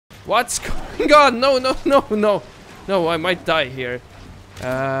What's going on? No, no, no, no. No, I might die here.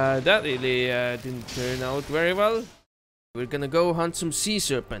 That really didn't turn out very well. We're gonna go hunt some sea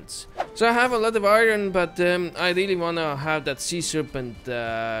serpents. So I have a lot of iron, but I really wanna have that sea serpent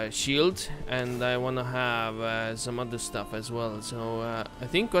shield, and I wanna have some other stuff as well. So I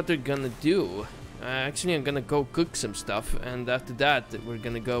think what we're gonna do, actually I'm gonna go cook some stuff, and after that we're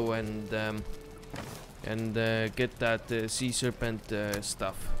gonna go and get that sea serpent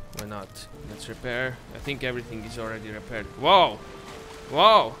stuff. Why not? Let's repair. I think everything is already repaired. Whoa!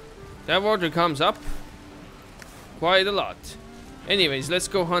 Whoa! That water comes up quite a lot. Anyways, let's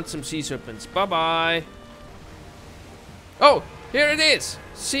go hunt some sea serpents. Bye-bye. Oh, here it is!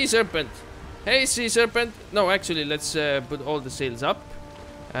 Sea serpent. Hey, sea serpent. No, actually, let's put all the sails up.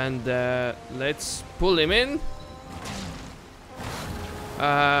 And let's pull him in.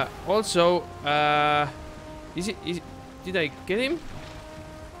 Also, did I get him?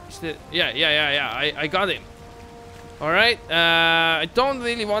 Yeah, I got him. Alright, I don't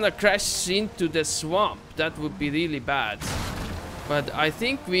really want to crash into the swamp. That would be really bad. But I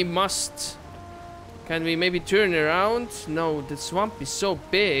think we must. Can we maybe turn around? No, the swamp is so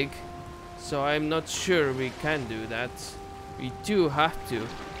big. So I'm not sure we can do that. We do have to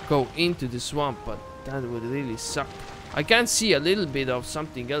go into the swamp, but that would really suck. I can see a little bit of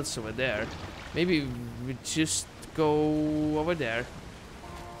something else over there. Maybe we just go over there.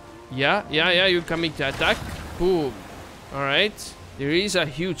 Yeah, you're coming to attack. Boom. Alright. There is a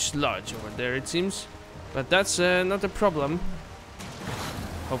huge sludge over there, it seems. But that's not a problem.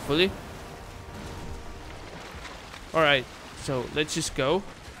 Hopefully. Alright. So, let's just go.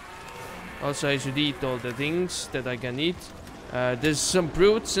 Also, I should eat all the things that I can eat. There's some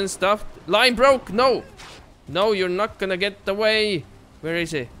brutes and stuff. Line broke! No! No, you're not gonna get away. Where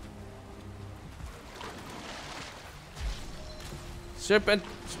is he? Serpent.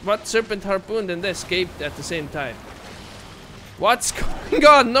 What serpent harpooned and escaped at the same time? What's going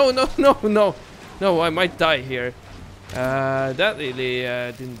on? No, no, no, no. No, I might die here. That really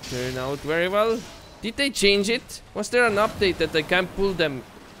didn't turn out very well. Did they change it? Was there an update that I can't pull them?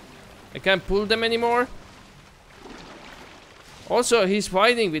 I can't pull them anymore? Also, he's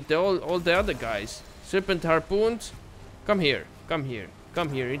fighting with all the other guys. Serpent harpooned. Come here. Come here. Come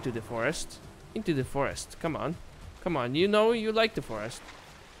here into the forest. Into the forest. Come on. Come on. You know you like the forest.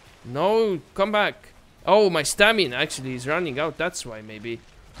 No, come back. Oh, my stamina actually is running out. That's why, maybe.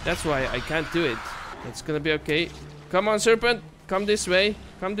 That's why I can't do it. It's gonna be okay. Come on, Serpent. Come this way.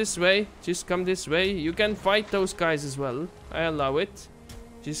 Come this way. Just come this way. You can fight those guys as well. I allow it.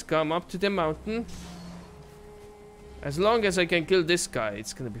 Just come up to the mountain. As long as I can kill this guy,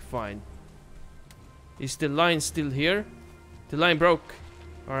 it's gonna be fine. Is the line still here? The line broke.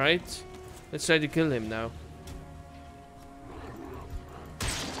 Alright. Let's try to kill him now.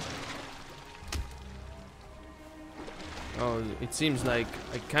 Oh, it seems like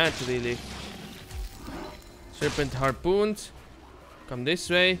I can't really. Serpent harpooned. Come this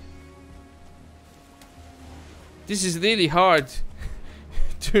way. This is really hard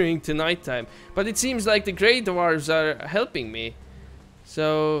during the nighttime. But it seems like the Grey Dwarves are helping me.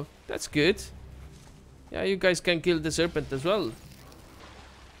 So, that's good. Yeah, you guys can kill the serpent as well.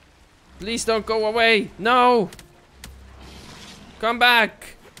 Please don't go away. No! Come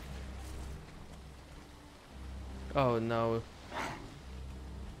back! Oh no.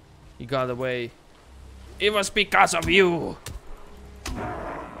 He got away. It was because of you!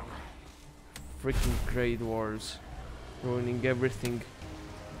 Freaking Grey Dwarves. Ruining everything.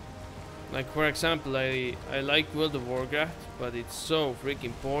 Like, for example, I like World of Warcraft, but it's so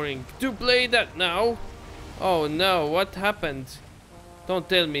freaking boring to play that now. Oh no, what happened? Don't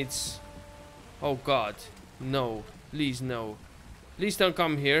tell me it's... Oh god. No. Please no. Please don't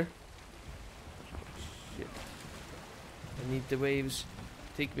come here. Shit. I need the waves.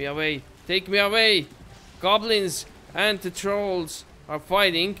 Take me away. Take me away! Goblins and the trolls are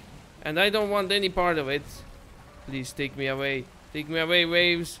fighting, and I don't want any part of it. Please take me away. Take me away,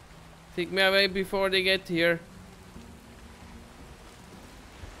 waves. Take me away before they get here.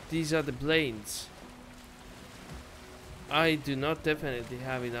 These are the planes. I do not definitely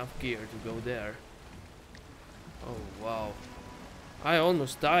have enough gear to go there. Oh wow. I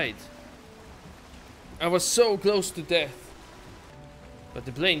almost died. I was so close to death. But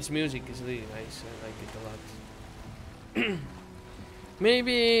the plane's music is really nice. I like it a lot.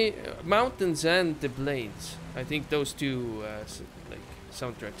 Maybe mountains and the plains. I think those two like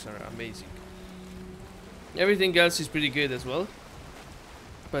soundtracks are amazing. Everything else is pretty good as well.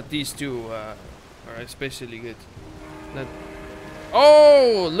 But these two are especially good.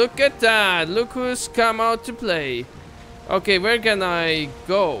 Oh, look at that. Look who's come out to play. Okay, where can I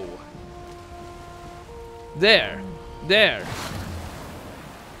go? There. There.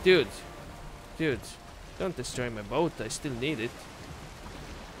 Dude. Dude. Don't destroy my boat. I still need it.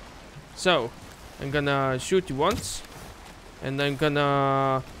 So, I'm gonna shoot you once. And I'm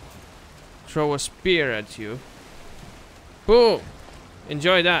gonna throw a spear at you. Boom!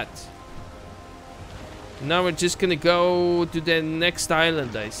 Enjoy that. Now we're just gonna go to the next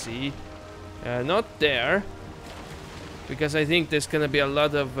island I see. Not there. Because I think there's gonna be a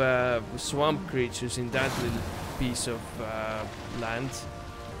lot of swamp creatures in that little piece of land.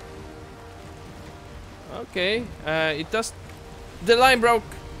 Okay, it does. The line broke.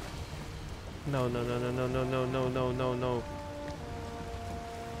 No, no, no, no, no, no, no, no, no, no, no.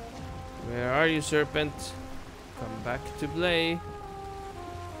 Where are you, Serpent? Come back to play.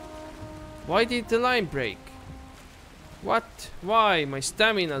 Why did the line break? What? Why? My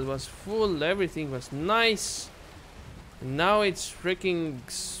stamina was full. Everything was nice. And now it's freaking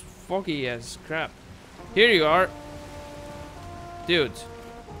foggy as crap. Here you are. Dude.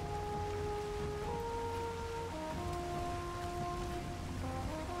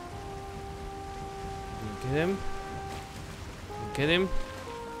 Get him. Get him.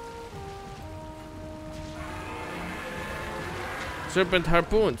 Serpent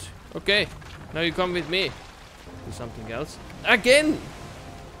harpooned. Okay. Now you come with me. Do something else. Again?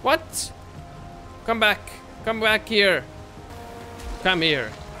 What? Come back. Come back here. Come here.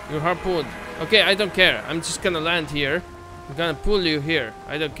 You're harpooned. Okay, I don't care. I'm just gonna land here. I'm gonna pull you here.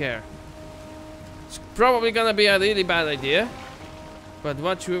 I don't care. It's probably gonna be a really bad idea. But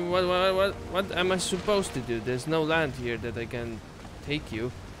what am I supposed to do? There's no land here that I can take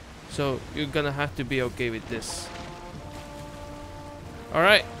you. So you're gonna have to be okay with this.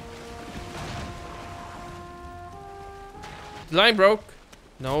 Alright. The line broke.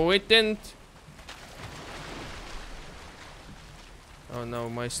 No, it didn't. Oh no,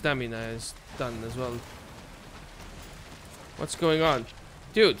 my stamina is done as well. What's going on?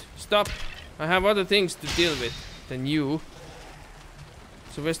 Dude, stop. I have other things to deal with than you.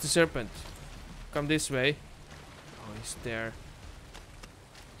 So where's the serpent? Come this way. Oh, he's there.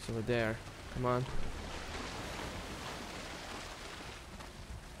 He's over there. Come on.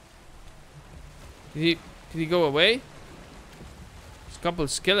 Did he go away? There's a couple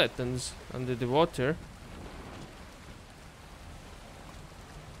of skeletons under the water.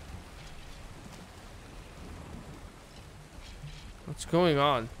 What's going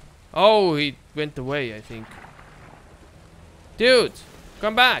on? Oh, he went away, I think. Dude,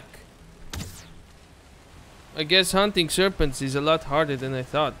 come back. I guess hunting serpents is a lot harder than I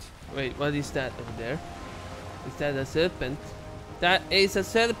thought. Wait, what is that over there? Is that a serpent? That is a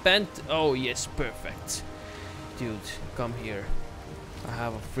serpent. Oh, yes, perfect. Dude, come here. I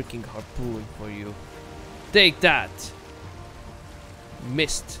have a freaking harpoon for you. Take that.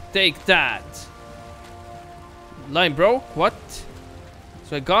 Missed. Take that. Line broke? What?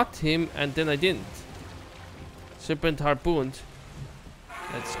 So I got him and then I didn't. Serpent harpooned.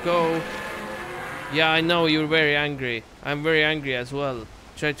 Let's go. Yeah, I know you're very angry. I'm very angry as well.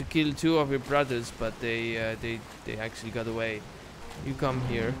 Tried to kill 2 of your brothers, but they actually got away. You come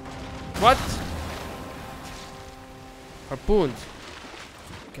here. What? Harpooned.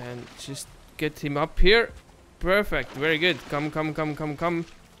 Can just get him up here. Perfect. Very good. Come. Come,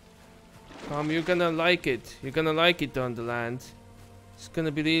 you're gonna like it. You're gonna like it on the land. It's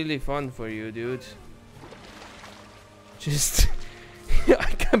gonna be really fun for you, dude. Just...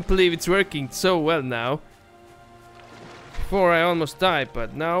 I can't believe it's working so well now. Before I almost died,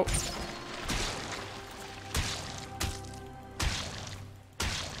 but now...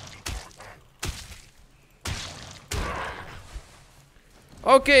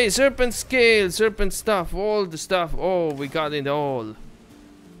 Okay, serpent scale, serpent stuff, all the stuff. Oh, we got it all.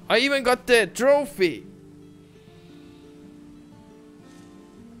 I even got the trophy.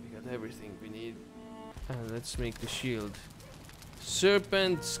 We got everything we need. And let's make the shield.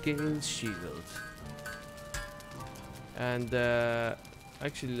 Serpent scale shield. And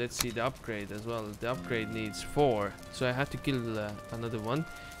actually, let's see the upgrade as well. The upgrade needs 4, so I had to kill another one.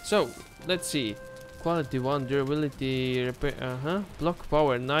 So let's see. Quality 1, durability, repair, block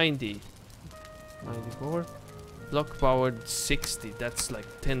power 90. 94. Block power 60. That's like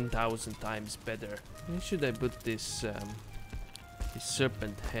 10,000 times better. Where should I put this this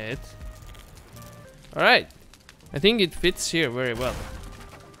serpent head? Alright. I think it fits here very well.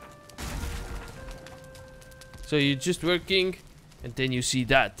 So you're just working and then you see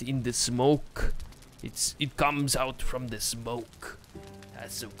that in the smoke. It comes out from the smoke.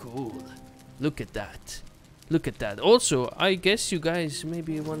 That's so cool. Look at that. Look at that. Also, I guess you guys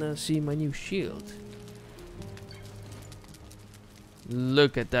maybe wanna see my new shield.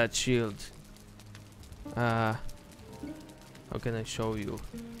 Look at that shield. How can I show you?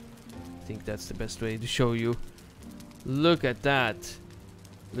 I think that's the best way to show you. Look at that.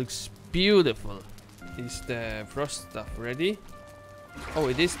 Looks beautiful. Is the frost stuff ready? Oh,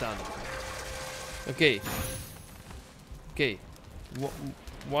 it is done. Okay. Okay.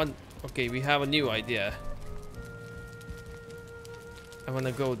 One. Okay, we have a new idea. I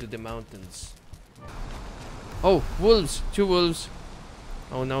wanna go to the mountains. Oh, wolves! 2 wolves.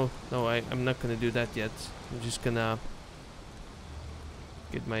 Oh no, no, I'm not gonna do that yet. I'm just gonna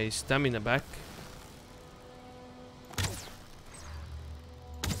get my stamina back.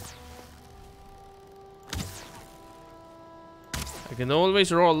 I can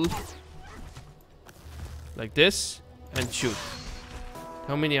always roll like this and shoot.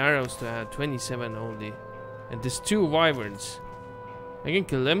 How many arrows do I have? 27 only. And there's 2 wyverns. I can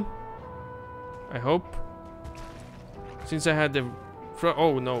kill them. I hope. Since I had the...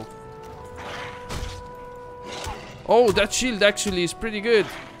 Oh no. Oh, that shield actually is pretty good.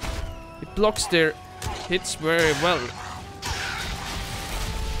 It blocks their hits very well.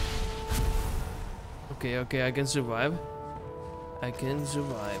 Okay, okay, I can survive. I can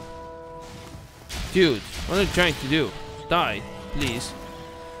survive. Dude, what are you trying to do? Die, please.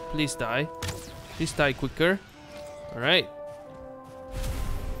 Please die. Please die quicker. Alright.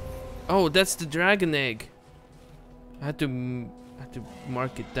 Oh, that's the dragon egg. I had to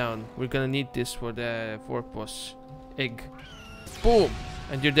mark it down. We're gonna need this for the 4th boss egg. Boom!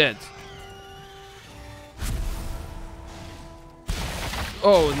 And you're dead.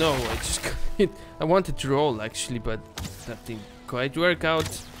 Oh no, I just got hit. I wanted to roll actually, but that didn't quite work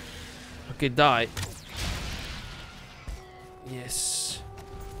out. Okay, die. Yes.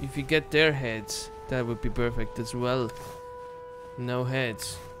 If you get their heads, that would be perfect as well. No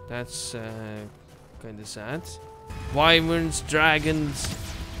heads. That's kind of sad. Wyverns, dragons,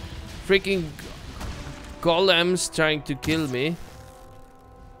 freaking golems trying to kill me.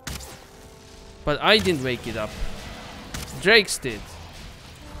 But I didn't wake it up. Drakes did.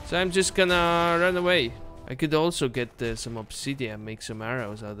 So I'm just gonna run away. I could also get some obsidian, make some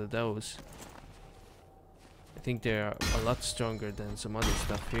arrows out of those. I think they're a lot stronger than some other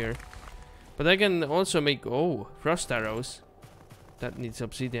stuff here. But I can also make, oh, frost arrows. That needs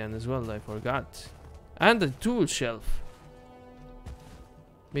obsidian as well, I forgot. And a tool shelf.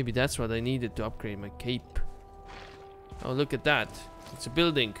 Maybe that's what I needed to upgrade my cape. Oh, look at that. It's a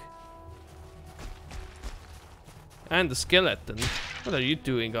building. And a skeleton. What are you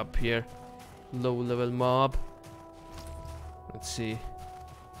doing up here? Low level mob. Let's see.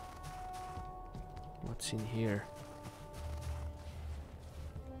 What's in here?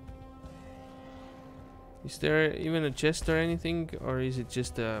 Is there even a chest or anything? Or is it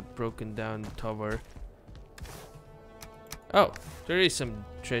just a broken down tower? Oh, there is some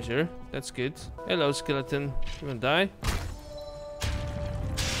treasure. That's good. Hello, skeleton. You wanna die?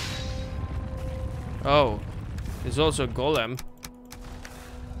 Oh, there's also a golem.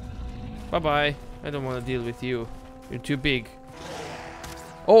 Bye-bye. I don't want to deal with you. You're too big.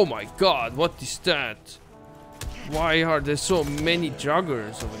 Oh my god, what is that? Why are there so many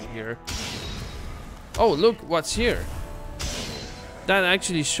joggers over here? Oh, look what's here. That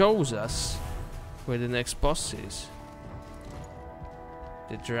actually shows us where the next boss is.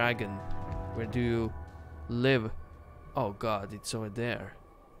 The dragon. Where do you live? Oh god, it's over there.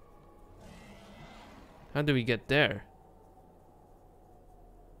 How do we get there?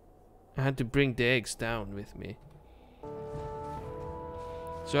 I had to bring the eggs down with me.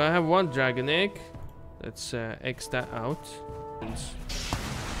 So I have 1 dragon egg. Let's X that out.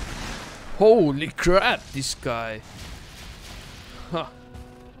 Holy crap, this guy. Huh.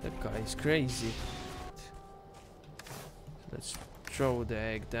 That guy is crazy. Let's throw the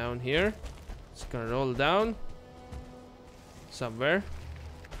egg down here. It's gonna roll down. Somewhere.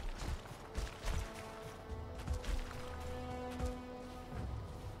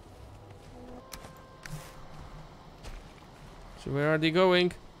 So where are they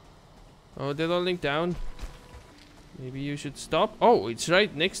going? Oh, they're rolling down. Maybe you should stop. Oh, it's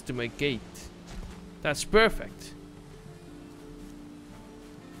right next to my gate. That's perfect.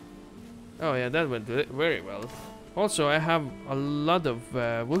 Oh yeah, that went very well. Also, I have a lot of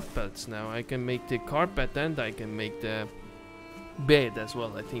wolf pelts now. I can make the carpet and I can make the bed as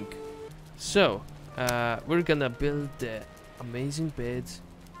well, I think. So, we're gonna build the amazing bed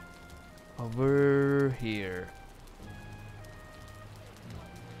over here.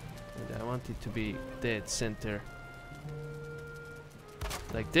 And I want it to be dead center.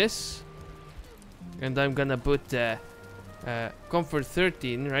 Like this. And I'm gonna put comfort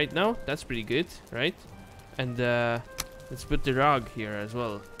 13 right now. That's pretty good, right? And Let's put the rug here as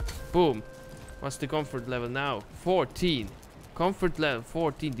well. Boom. What's the comfort level now? 14. Comfort level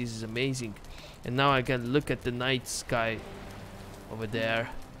 14. This is amazing. And now I can look at the night sky over there,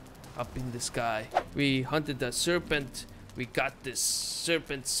 up in the sky. We hunted a serpent. We got this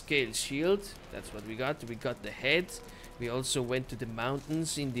serpent scale shield. That's what we got. We got the head. We also went to the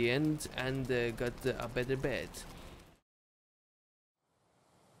mountains in the end and got a better bed.